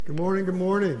Good morning, good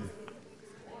morning.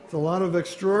 It's a lot of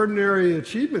extraordinary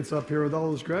achievements up here with all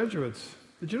those graduates.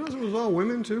 Did you notice it was all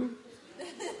women, too? I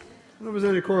don't know if there's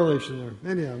any correlation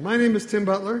there. Anyhow, my name is Tim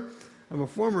Butler. I'm a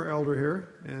former elder here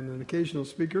and an occasional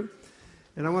speaker.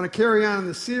 And I want to carry on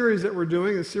the series that we're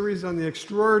doing, a series on the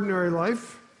extraordinary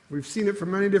life. We've seen it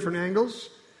from many different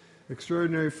angles.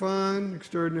 Extraordinary fun,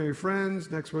 extraordinary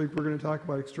friends. Next week we're going to talk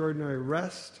about extraordinary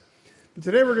rest. But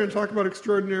today we're going to talk about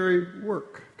extraordinary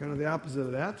work, kind of the opposite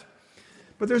of that.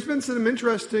 But there's been some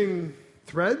interesting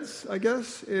threads, I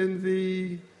guess, in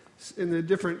the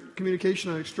different communication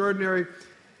on extraordinary.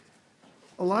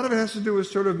 A lot of it has to do with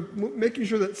sort of making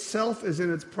sure that self is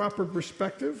in its proper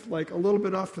perspective, like a little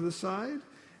bit off to the side,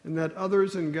 and that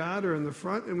others and God are in the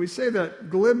front. And we say that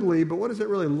glibly, but what does it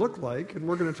really look like? And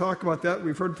we're going to talk about that.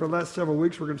 We've heard for the last several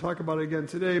weeks. We're going to talk about it again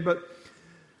today. But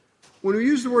when we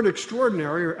use the word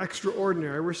extraordinary or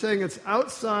extraordinary, we're saying it's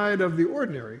outside of the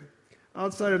ordinary,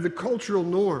 outside of the cultural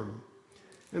norm.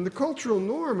 And the cultural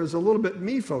norm is a little bit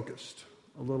me-focused,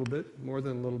 a little bit, more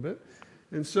than a little bit.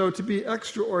 And so to be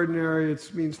extraordinary,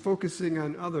 it means focusing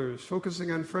on others,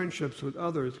 focusing on friendships with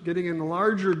others, getting in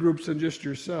larger groups than just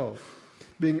yourself,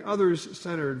 being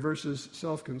others-centered versus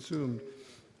self-consumed.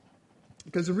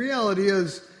 Because the reality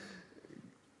is,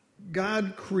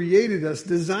 God created us,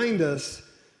 designed us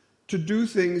to do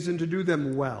things and to do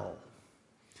them well.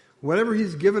 Whatever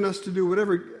He's given us to do,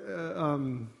 whatever,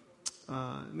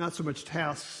 not so much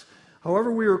tasks,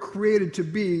 however we were created to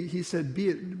be, He said, be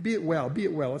it well, be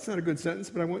it well. It's not a good sentence,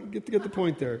 but I want to get the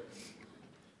point there.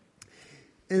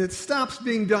 And it stops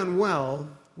being done well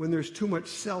when there's too much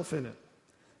self in it.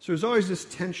 So there's always this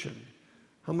tension.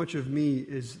 How much of me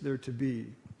is there to be?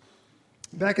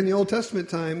 Back in the Old Testament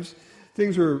times,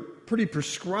 things were pretty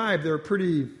prescribed. They were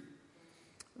pretty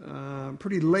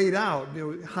laid out.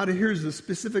 Here's the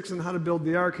specifics on how to build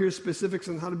the ark. Here's specifics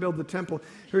on how to build the temple.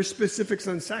 Here's specifics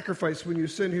on sacrifice when you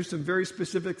sin. Here's some very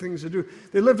specific things to do.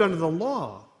 They lived under the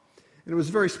law, and it was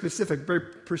very specific, very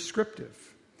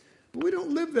prescriptive. But we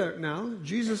don't live there now.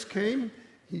 Jesus came.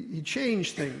 He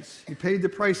changed things. He paid the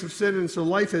price of sin, and so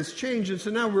life has changed. And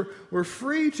so now we're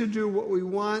free to do what we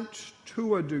want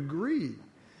to a degree.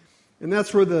 And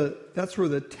that's where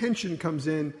the tension comes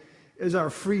in, is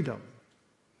our freedom.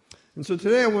 And so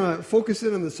today I want to focus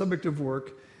in on the subject of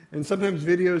work, and sometimes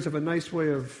videos have a nice way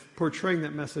of portraying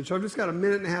that message. So I've just got a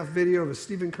 1.5-minute video of a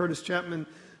Stephen Curtis Chapman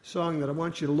song that I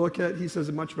want you to look at. He says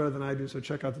it much better than I do, so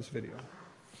check out this video.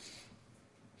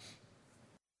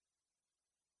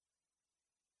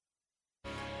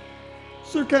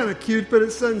 So kind of cute, but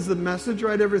it sends the message,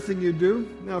 right? Everything you do.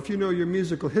 Now, if you know your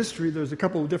musical history, there's a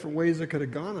couple of different ways I could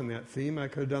have gone on that theme. I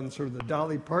could have done sort of the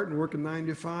Dolly Parton working 9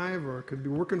 to 5, or I could be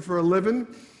working for a living.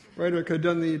 Right, or I could have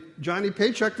done the Johnny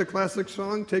Paycheck, the classic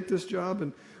song, Take This Job.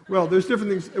 And, well, there's different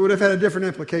things. It would have had a different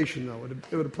implication, though.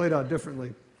 It would have played out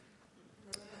differently.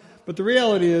 But the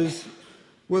reality is,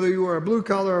 whether you are a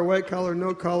blue-collar or white-collar,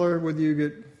 no-collar, whether you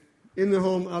get in the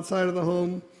home, outside of the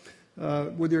home,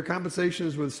 whether your compensation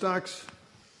is with stocks,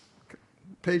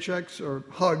 paychecks, or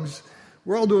hugs,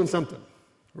 we're all doing something.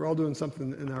 We're all doing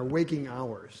something in our waking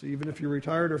hours. Even if you're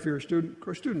retired or if you're a student. Of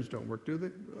course, students don't work, do they?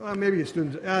 Well, maybe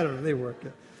students, I don't know, they work.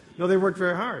 Yeah. No, they work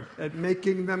very hard at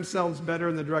making themselves better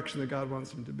in the direction that God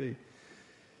wants them to be.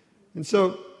 And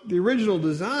so the original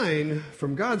design,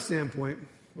 from God's standpoint,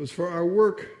 was for our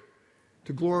work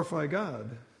to glorify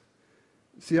God.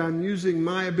 See, I'm using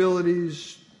my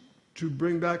abilities to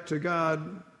bring back to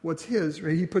God what's His.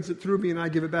 Right? He puts it through me and I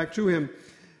give it back to Him.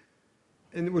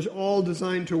 And it was all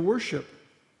designed to worship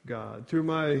God through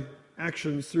my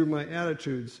actions, through my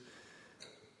attitudes.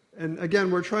 And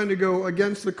again, we're trying to go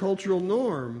against the cultural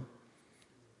norm,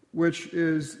 which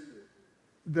is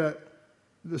that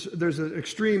there's an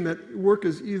extreme that work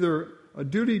is either a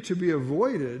duty to be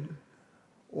avoided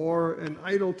or an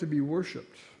idol to be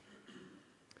worshipped.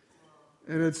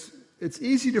 And it's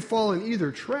easy to fall in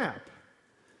either trap.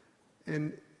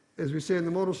 And as we say in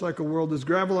the motorcycle world, there's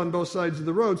gravel on both sides of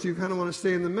the road, so you kind of want to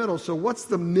stay in the middle. So what's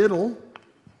the middle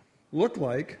look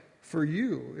like for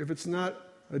you? If it's not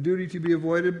a duty to be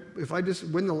avoided, if I just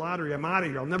win the lottery, I'm out of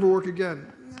here, I'll never work again.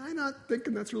 I'm not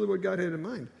thinking that's really what God had in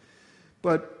mind.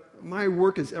 But my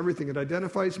work is everything. It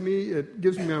identifies me. It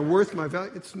gives me my worth, my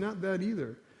value. It's not that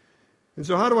either. And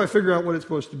so how do I figure out what it's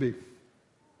supposed to be?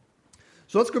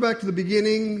 So let's go back to the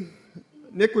beginning.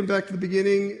 Nick went back to the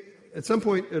beginning. At some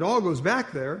point, it all goes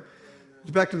back there.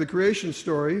 It's back to the creation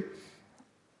story.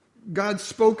 God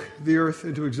spoke the earth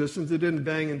into existence. It didn't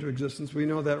bang into existence. We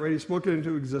know that, right? He spoke it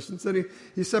into existence. Then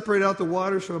he separated out the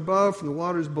waters from above, from the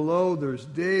waters below. There's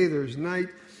day, there's night,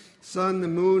 sun, the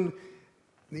moon,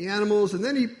 the animals. And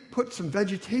then He put some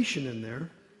vegetation in there.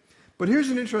 But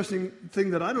here's an interesting thing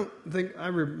that I don't think I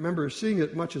remember seeing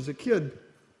it much as a kid.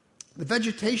 The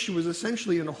vegetation was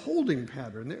essentially in a holding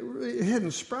pattern. It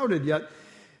hadn't sprouted yet.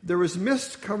 There was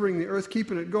mist covering the earth,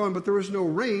 keeping it going, but there was no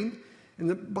rain. And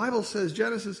the Bible says,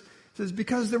 Genesis says,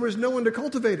 because there was no one to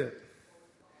cultivate it.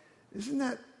 Isn't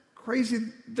that crazy?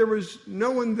 There was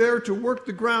no one there to work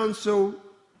the ground, so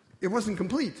it wasn't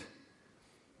complete.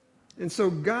 And so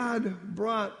God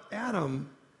brought Adam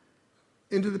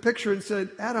into the picture and said,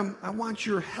 Adam, I want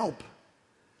your help.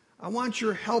 I want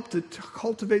your help to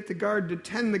cultivate the garden, to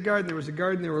tend the garden. There was a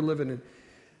garden they were living in.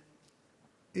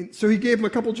 And so he gave him a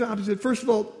couple jobs. He said, first of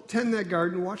all, tend that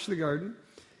garden, watch the garden.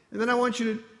 And then I want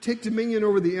you to take dominion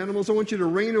over the animals. I want you to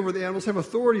reign over the animals, have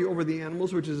authority over the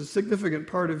animals, which is a significant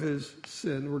part of his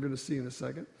sin, we're going to see in a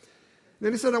second. And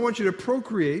then he said, I want you to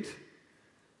procreate,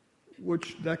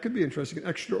 which that could be interesting, an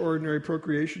extraordinary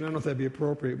procreation. I don't know if that'd be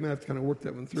appropriate. We might have to kind of work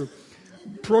that one through.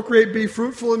 Procreate, be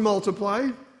fruitful, and multiply.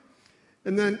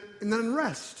 And then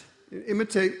rest.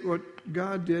 Imitate what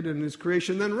God did in his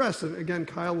creation, then rest. And again,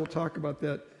 Kyle will talk about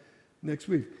that next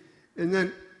week. And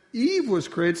then Eve was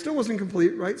created, still wasn't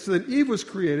complete, right? So then Eve was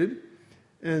created,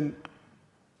 and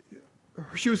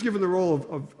she was given the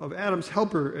role of Adam's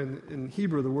helper. And in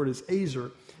Hebrew, the word is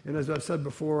Azer. And as I've said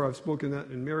before, I've spoken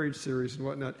that in marriage series and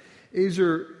whatnot.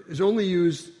 Azer is only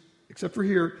used, except for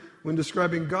here, when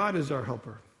describing God as our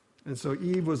helper. And so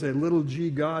Eve was a little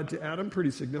g God to Adam, pretty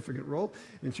significant role,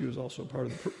 and she was also part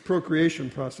of the procreation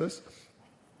process.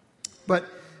 But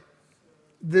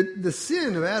the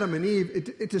sin of Adam and Eve,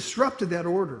 it disrupted that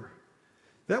order.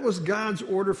 That was God's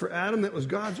order for Adam, that was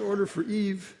God's order for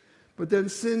Eve, but then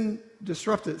sin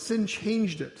disrupted it, sin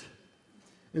changed it.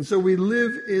 And so we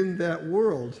live in that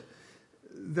world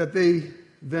that they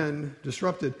then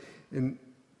disrupted. And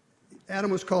Adam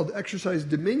was called to exercise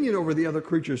dominion over the other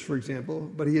creatures, for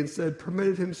example, but he instead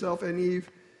permitted himself and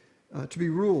Eve to be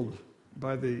ruled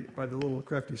by the little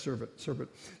crafty serpent.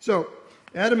 So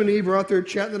Adam and Eve were out there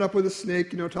chatting it up with a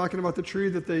snake, talking about the tree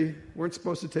that they weren't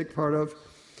supposed to take part of.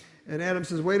 And Adam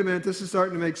says, wait a minute, this is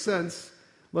starting to make sense.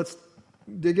 Let's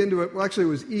dig into it. Well, actually, it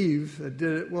was Eve that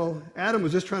did it. Well, Adam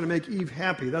was just trying to make Eve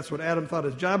happy. That's what Adam thought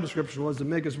his job description was, to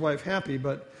make his wife happy,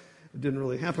 but it didn't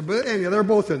really happen. But anyhow, they're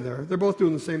both in there. They're both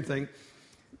doing the same thing.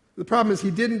 The problem is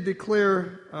he didn't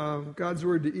declare God's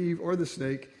word to Eve or the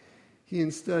snake. He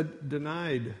instead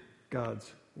denied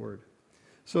God's word.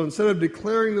 So instead of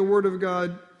declaring the word of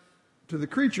God to the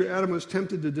creature, Adam was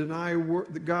tempted to deny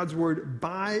God's word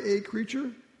by a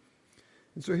creature.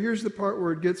 And so here's the part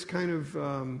where it gets kind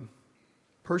of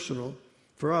personal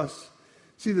for us.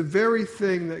 See, the very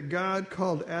thing that God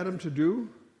called Adam to do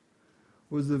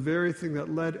was the very thing that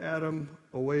led Adam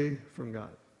away from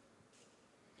God.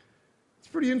 It's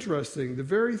pretty interesting. The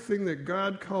very thing that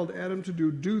God called Adam to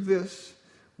do this,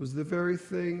 was the very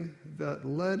thing that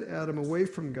led Adam away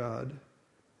from God.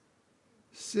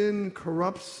 Sin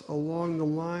corrupts along the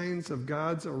lines of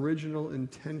God's original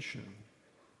intention.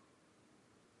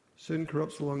 Sin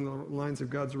corrupts along the lines of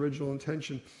God's original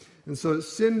intention. And so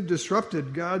sin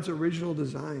disrupted God's original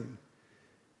design.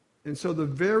 And so the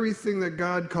very thing that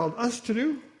God called us to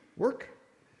do, work,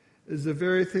 is the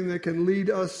very thing that can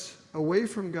lead us away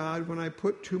from God when I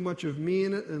put too much of me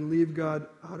in it and leave God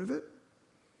out of it.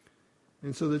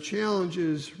 And so the challenge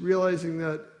is realizing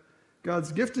that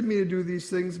God's gifted me to do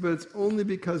these things, but it's only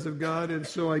because of God, and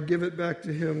so I give it back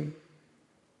to him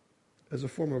as a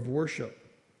form of worship.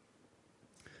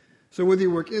 So whether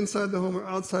you work inside the home or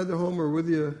outside the home, or whether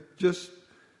you just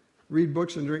read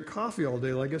books and drink coffee all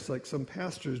day, I guess like some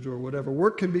pastors do or whatever,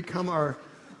 work can become our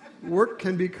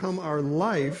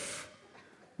life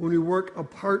when we work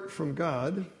apart from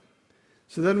God.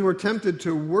 So then we're tempted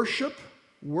to worship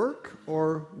work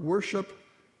or worship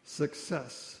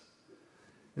success.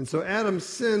 And so Adam's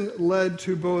sin led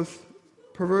to both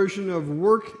perversion of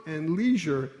work and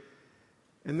leisure,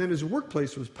 and then his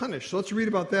workplace was punished. So let's read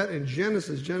about that in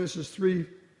Genesis 3.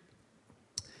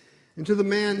 And to the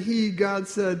man, God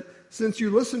said, since you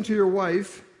listened to your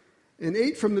wife and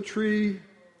ate from the tree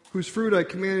whose fruit I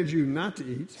commanded you not to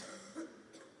eat,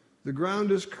 the ground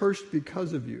is cursed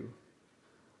because of you.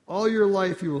 All your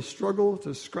life you will struggle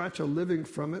to scratch a living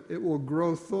from it. It will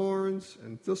grow thorns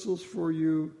and thistles for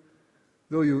you.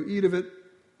 Though you'll eat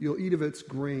of its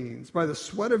grains. By the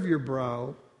sweat of your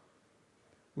brow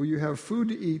will you have food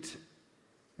to eat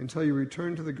until you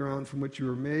return to the ground from which you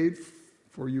were made,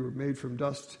 for you were made from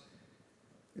dust,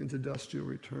 and to dust you'll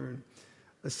return.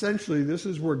 Essentially, this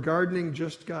is where gardening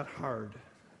just got hard.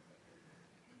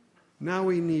 Now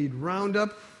we need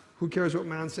Roundup. Who cares what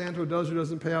Monsanto does or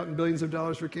doesn't pay out in billions of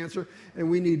dollars for cancer?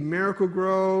 And we need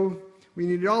Miracle-Gro. We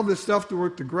need all this stuff to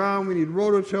work the ground. We need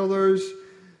rototillers.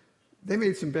 they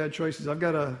made some bad choices. I've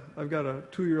got a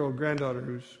 2-year-old granddaughter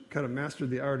who's kind of mastered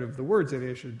the art of the words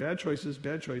that she bad choices,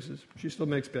 bad choices. She still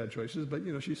makes bad choices, but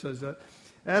she says that.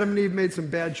 Adam and Eve made some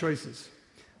bad choices.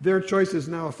 Their choices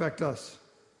now affect us.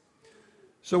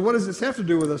 So what does this have to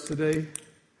do with us today?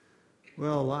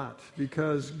 Well, a lot.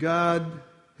 Because God,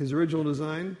 his original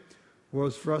design,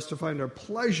 was for us to find our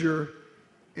pleasure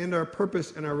and our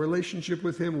purpose and our relationship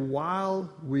with him while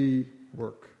we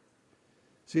work.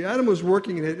 See, Adam was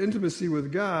working and had intimacy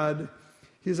with God.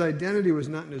 His identity was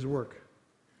not in his work.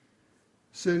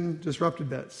 Sin disrupted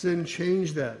that. Sin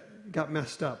changed that. Got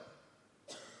messed up.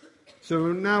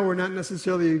 So now we're not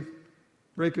necessarily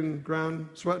breaking ground,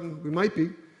 sweating. We might be.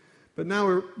 But now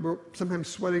we're sometimes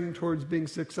sweating towards being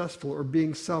successful or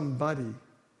being somebody.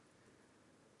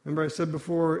 Remember I said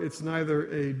before, it's neither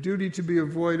a duty to be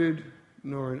avoided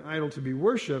nor an idol to be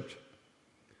worshipped,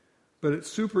 but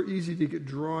it's super easy to get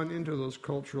drawn into those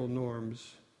cultural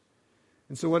norms.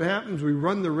 And so what happens, we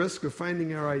run the risk of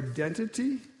finding our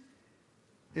identity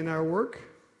in our work.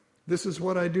 This is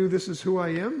what I do, this is who I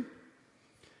am.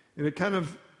 And it kind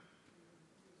of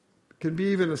can be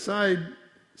even a side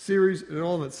series in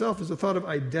all of itself is the thought of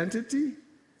identity.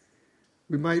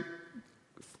 We might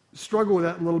struggle with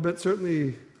that a little bit.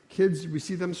 Certainly kids, we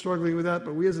see them struggling with that,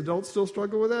 but we as adults still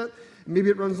struggle with that. Maybe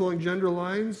it runs along gender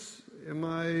lines. Am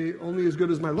I only as good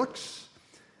as my looks?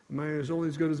 Am I only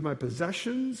as good as my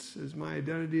possessions? Is my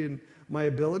identity in my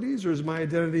abilities? Or is my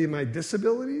identity in my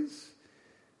disabilities?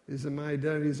 Is it my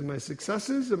identities in my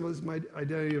successes? Or is my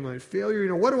identity in my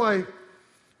failure? What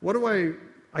do I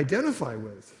identify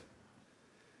with?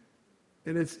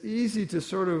 And it's easy to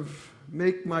sort of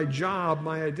make my job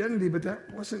my identity, but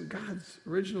that wasn't God's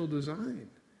original design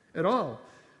at all.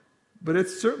 But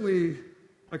it's certainly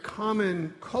a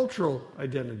common cultural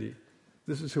identity.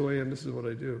 This is who I am, this is what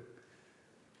I do.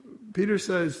 Peter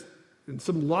says in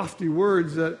some lofty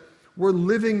words that we're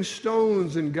living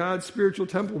stones in God's spiritual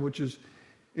temple, which is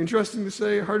interesting to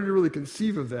say, harder to really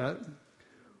conceive of that.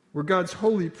 We're God's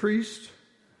holy priest.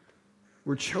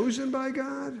 We're chosen by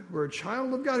God. We're a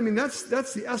child of God. I mean, that's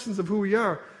the essence of who we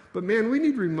are. But man, we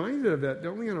need reminded of that,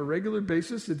 don't we, on a regular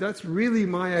basis, that that's really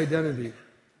my identity.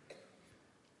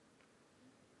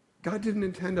 God didn't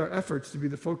intend our efforts to be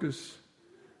the focus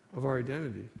of our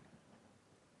identity.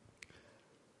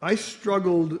 I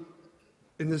struggled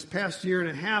in this past year and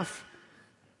a half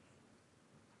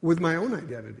with my own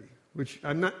identity, which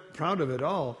I'm not proud of at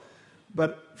all.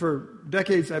 But for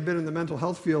decades, I've been in the mental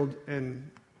health field, and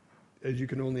as you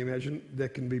can only imagine,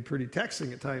 that can be pretty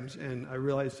taxing at times. And I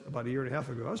realized about a year and a half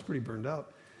ago, I was pretty burned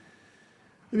out.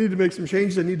 I need to make some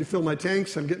changes. I need to fill my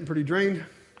tanks. I'm getting pretty drained.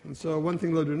 And so one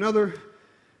thing led to another.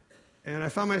 And I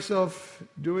found myself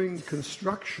doing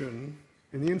construction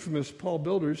in the infamous Paul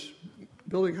Builders,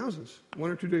 building houses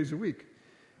 1 or 2 days a week.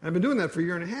 And I've been doing that for a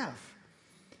year and a half.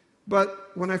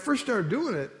 But when I first started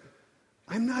doing it,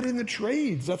 I'm not in the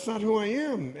trades. That's not who I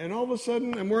am. And all of a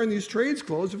sudden, I'm wearing these trades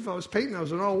clothes. If I was painting, I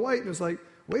was in all white. And it's like,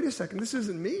 wait a second, this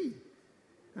isn't me.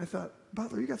 And I thought,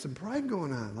 Butler, you got some pride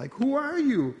going on. Like, who are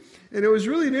you? And it was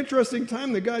really an interesting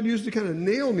time that God used to kind of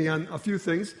nail me on a few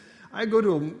things. I go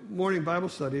to a morning Bible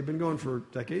study. I've been going for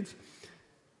decades.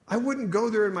 I wouldn't go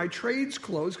there in my trades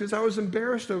clothes because I was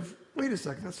embarrassed of, wait a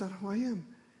second, that's not who I am.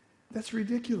 That's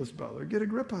ridiculous, Butler. Get a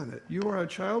grip on it. You are a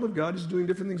child of God who's doing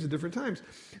different things at different times.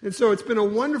 And so it's been a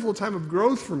wonderful time of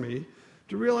growth for me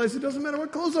to realize it doesn't matter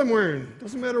what clothes I'm wearing. It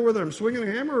doesn't matter whether I'm swinging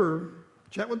a hammer or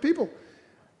chatting with people.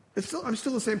 I'm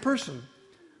still the same person.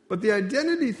 But the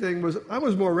identity thing I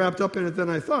was more wrapped up in it than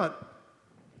I thought.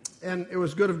 And it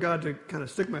was good of God to kind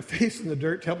of stick my face in the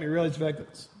dirt to help me realize the fact that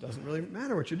it doesn't really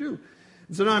matter what you do.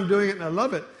 And so now I'm doing it and I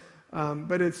love it.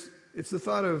 But it's the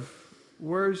thought of,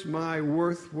 where's my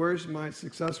worth? Where's my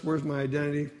success? Where's my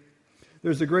identity?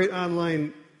 There's a great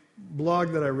online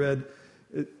blog that I read,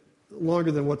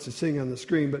 longer than what's sitting on the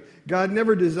screen, but God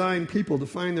never designed people to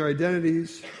find their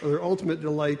identities or their ultimate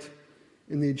delight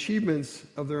in the achievements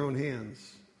of their own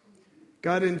hands.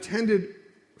 God intended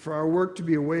for our work to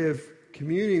be a way of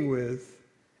communing with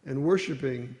and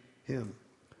worshiping Him,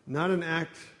 not an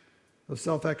act of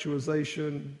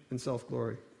self-actualization and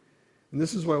self-glory. And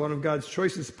this is why one of God's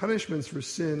choicest punishments for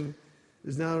sin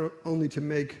is not only to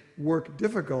make work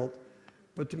difficult,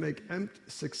 but to make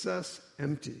success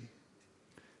empty.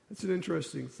 That's an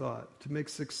interesting thought, to make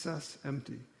success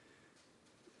empty.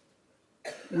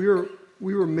 We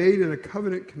were made in a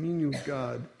covenant communion with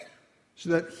God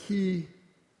so that He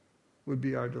would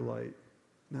be our delight.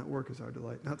 Not work is our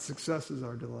delight, not success is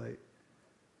our delight.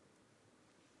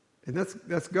 And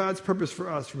that's God's purpose for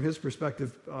us from His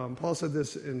perspective. Paul said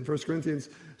this in 1 Corinthians,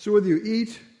 so whether you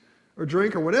eat or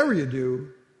drink or whatever you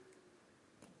do,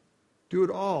 Do it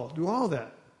all. Do all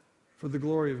that for the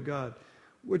glory of God,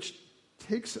 which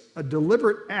takes a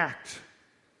deliberate act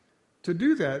to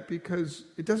do that because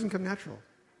it doesn't come natural.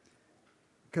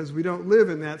 Because we don't live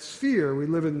in that sphere. We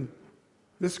live in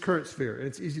this current sphere.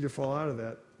 It's easy to fall out of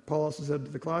that. Paul also said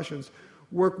to the Colossians,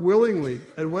 work willingly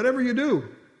at whatever you do,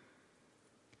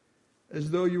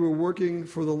 as though you were working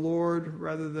for the Lord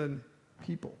rather than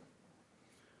people.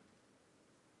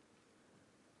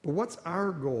 But what's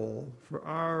our goal for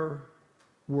our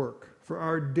work, for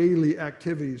our daily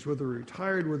activities, whether you're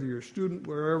retired, whether you're a student,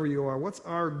 wherever you are? What's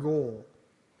our goal?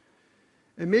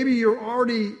 And maybe you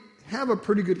already have a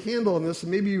pretty good handle on this,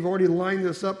 and maybe you've already lined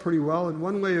this up pretty well. And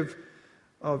one way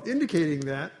of indicating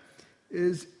that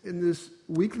is in this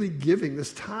weekly giving,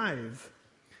 this tithe.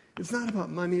 It's not about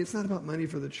money. It's not about money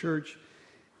for the church.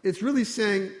 It's really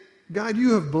saying, God,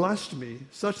 you have blessed me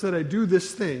such that I do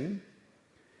this thing.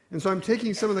 And so I'm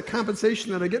taking some of the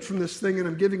compensation that I get from this thing and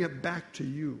I'm giving it back to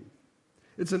you.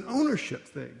 It's an ownership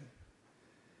thing.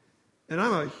 And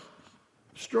I'm a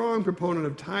strong proponent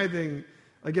of tithing,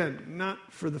 again, not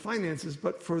for the finances,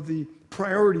 but for the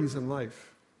priorities in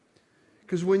life.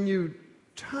 Because when you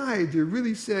tithe, you're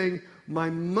really saying, my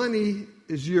money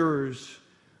is yours.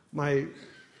 My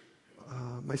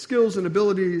skills and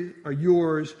ability are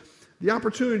yours. The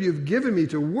opportunity you've given me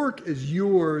to work is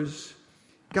yours.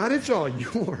 God, it's all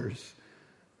yours.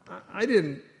 I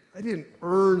didn't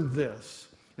earn this.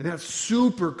 And that's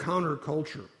super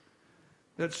counterculture.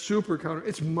 That's super counter.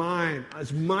 It's mine.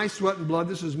 It's my sweat and blood.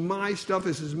 This is my stuff.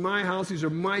 This is my house. These are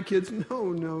my kids.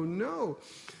 No.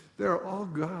 They're all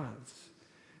God's.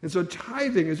 And so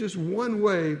tithing is just one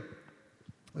way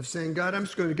of saying, God, I'm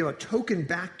just going to give a token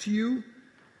back to you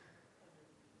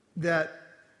that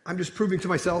I'm just proving to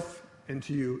myself and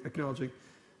to you, acknowledging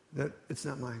that it's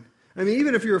not mine. I mean,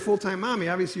 even if you're a full-time mommy,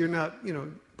 obviously you're not,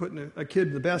 putting a kid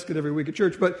in the basket every week at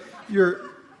church, but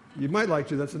you might like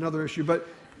to, that's another issue, but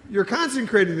you're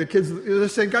consecrating the kids. You're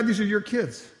saying, God, these are your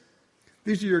kids.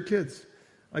 These are your kids.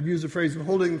 I've used the phrase of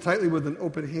holding them tightly with an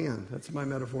open hand. That's my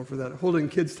metaphor for that, holding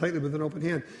kids tightly with an open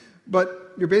hand.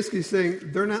 But you're basically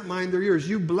saying, they're not mine, they're yours.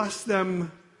 You bless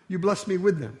them, you bless me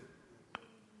with them.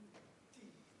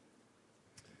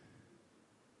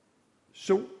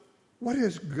 So what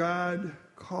has God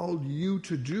called you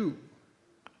to do?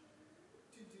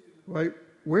 Right?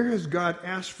 Where has God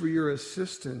asked for your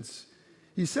assistance?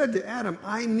 He said to Adam,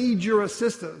 I need your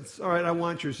assistance. All right, I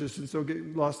want your assistance. Don't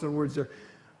get lost on words there.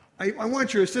 I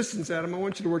want your assistance, Adam. I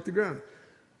want you to work the ground.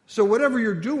 So whatever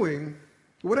you're doing,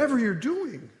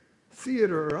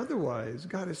 theater or otherwise,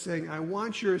 God is saying, I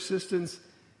want your assistance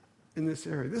in this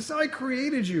area. This is how I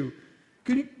created you.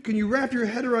 Can you wrap your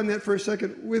head around that for a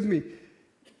second with me?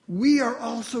 We are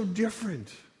also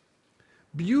different,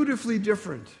 beautifully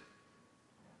different,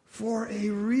 for a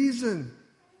reason.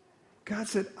 God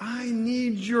said, I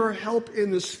need your help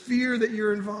in the sphere that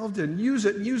you're involved in. Use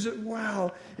it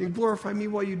well, and glorify me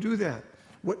while you do that,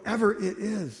 whatever it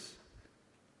is.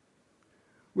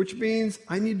 Which means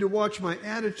I need to watch my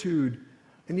attitude.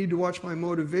 I need to watch my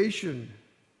motivation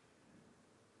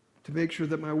to make sure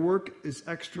that my work is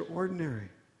extraordinary.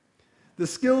 The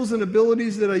skills and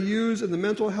abilities that I use in the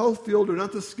mental health field are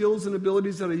not the skills and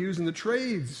abilities that I use in the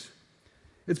trades.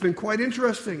 It's been quite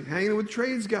interesting hanging with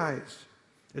trades guys.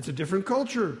 It's a different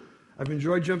culture. I've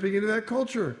enjoyed jumping into that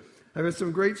culture. I've had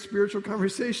some great spiritual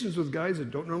conversations with guys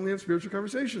that don't normally have spiritual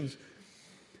conversations.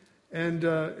 And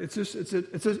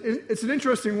it's an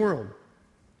interesting world.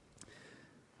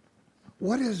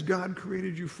 What has God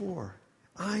created you for?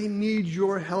 I need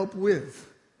your help with.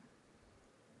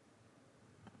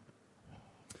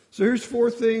 So here's 4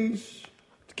 things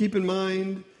to keep in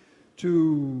mind,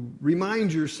 to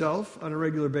remind yourself on a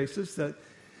regular basis that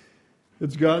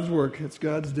it's God's work, it's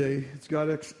God's day, it's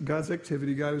God's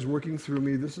activity. God is working through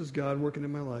me. This is God working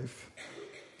in my life.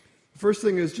 The first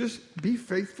thing is just be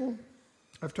faithful.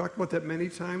 I've talked about that many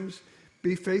times.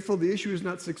 Be faithful. The issue is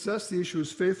not success. The issue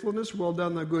is faithfulness. Well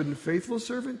done, thou good and faithful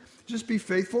servant. Just be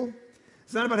faithful.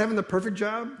 It's not about having the perfect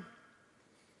job.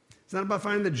 It's not about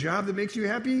finding the job that makes you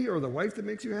happy or the wife that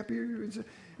makes you happy.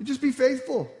 Just be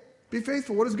faithful. Be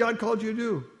faithful. What has God called you to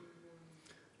do?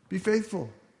 Be faithful.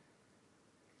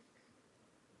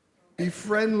 Be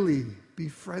friendly. Be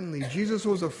friendly. Jesus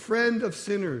was a friend of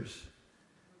sinners.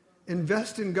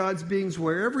 Invest in God's beings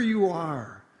wherever you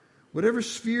are. Whatever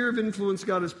sphere of influence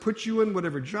God has put you in,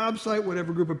 whatever job site,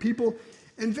 whatever group of people,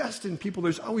 invest in people.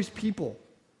 There's always people.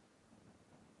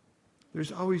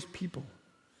 There's always people.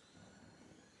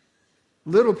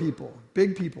 Little people,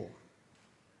 big people.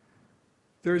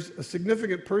 There's a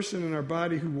significant person in our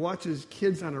body who watches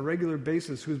kids on a regular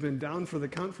basis who's been down for the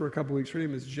count for a couple weeks. Her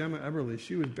name is Gemma Eberly.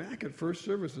 She was back at first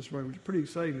service this morning, which is pretty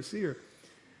exciting to see her.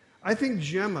 I think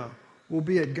Gemma will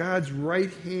be at God's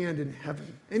right hand in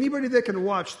heaven. Anybody that can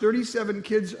watch 37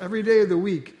 kids every day of the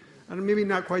week, and maybe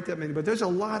not quite that many, but there's a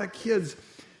lot of kids.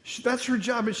 That's her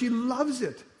job, and she loves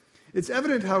it. It's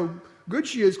evident how good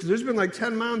she is because there's been like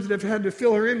 10 moms that have had to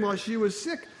fill her in while she was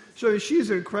sick. So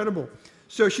she's incredible.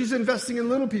 So she's investing in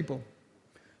little people.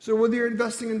 So whether you're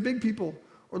investing in big people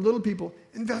or little people,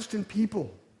 invest in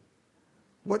people.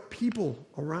 What people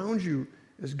around you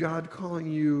is God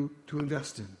calling you to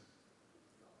invest in?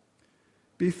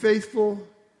 Be faithful,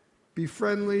 be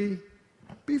friendly,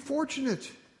 be fortunate.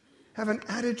 Have an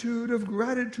attitude of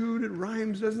gratitude. It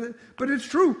rhymes, doesn't it? But it's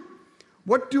true.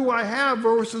 What do I have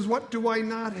versus what do I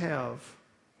not have?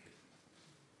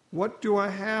 What do I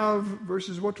have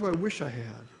versus what do I wish I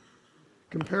had?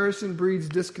 Comparison breeds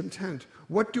discontent.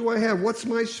 What do I have? What's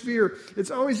my sphere?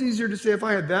 It's always easier to say if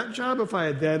I had that job, if I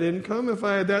had that income, if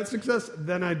I had that success,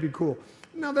 then I'd be cool.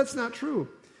 No, that's not true.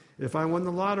 If I won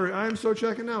the lottery, I'm so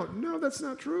checking out. No, that's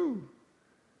not true.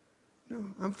 No,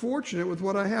 I'm fortunate with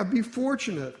what I have. Be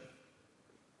fortunate.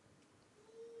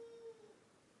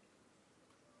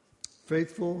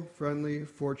 Faithful, friendly,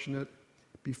 fortunate.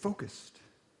 Be focused.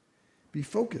 Be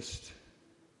focused.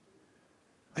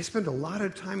 I spend a lot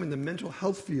of time in the mental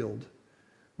health field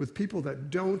with people that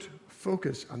don't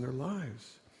focus on their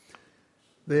lives.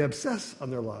 They obsess on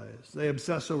their lives. They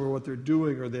obsess over what they're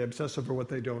doing or they obsess over what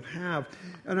they don't have.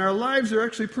 And our lives are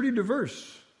actually pretty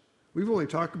diverse. We've only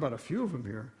talked about a few of them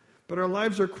here, but our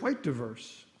lives are quite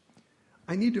diverse.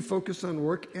 I need to focus on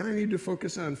work, and I need to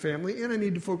focus on family, and I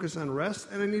need to focus on rest,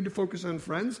 and I need to focus on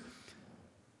friends.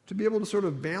 To be able to sort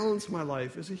of balance my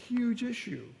life is a huge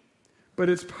issue. But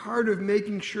it's part of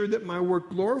making sure that my work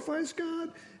glorifies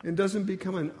God and doesn't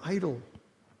become an idol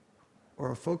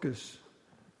or a focus,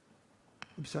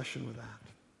 obsession with that.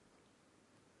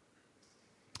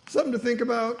 Something to think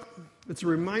about. It's a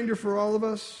reminder for all of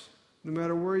us, no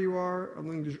matter where you are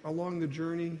along the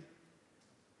journey.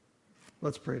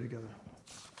 Let's pray together.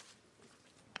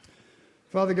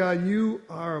 Father God, you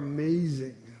are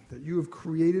amazing that you have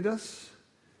created us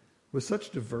with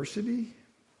such diversity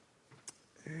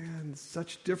and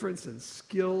such difference in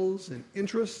skills and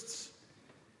interests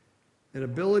and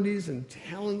abilities and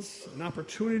talents and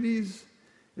opportunities.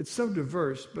 It's so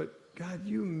diverse, but God,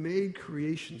 you made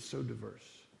creation so diverse.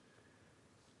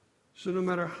 So no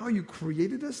matter how you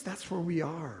created us, that's where we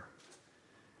are.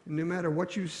 And no matter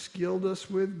what you skilled us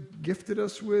with, gifted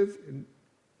us with, and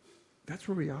that's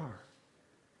where we are.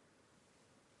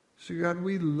 So God,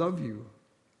 we love you.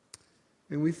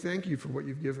 And we thank you for what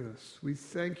you've given us. We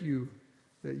thank you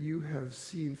that you have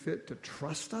seen fit to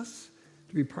trust us,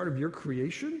 to be part of your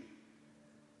creation.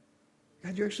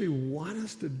 God, you actually want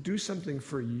us to do something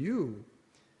for you.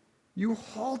 You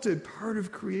halted part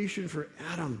of creation for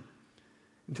Adam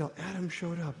until Adam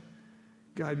showed up.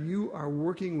 God, you are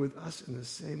working with us in the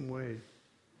same way.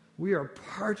 We are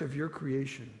part of your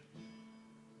creation.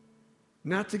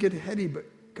 Not to get heady, but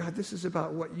God, this is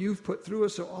about what you've put through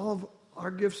us, so all of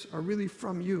our gifts are really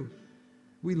from you.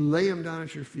 We lay them down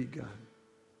at your feet, God.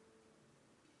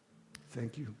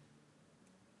 Thank you.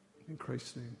 In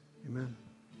Christ's name, amen.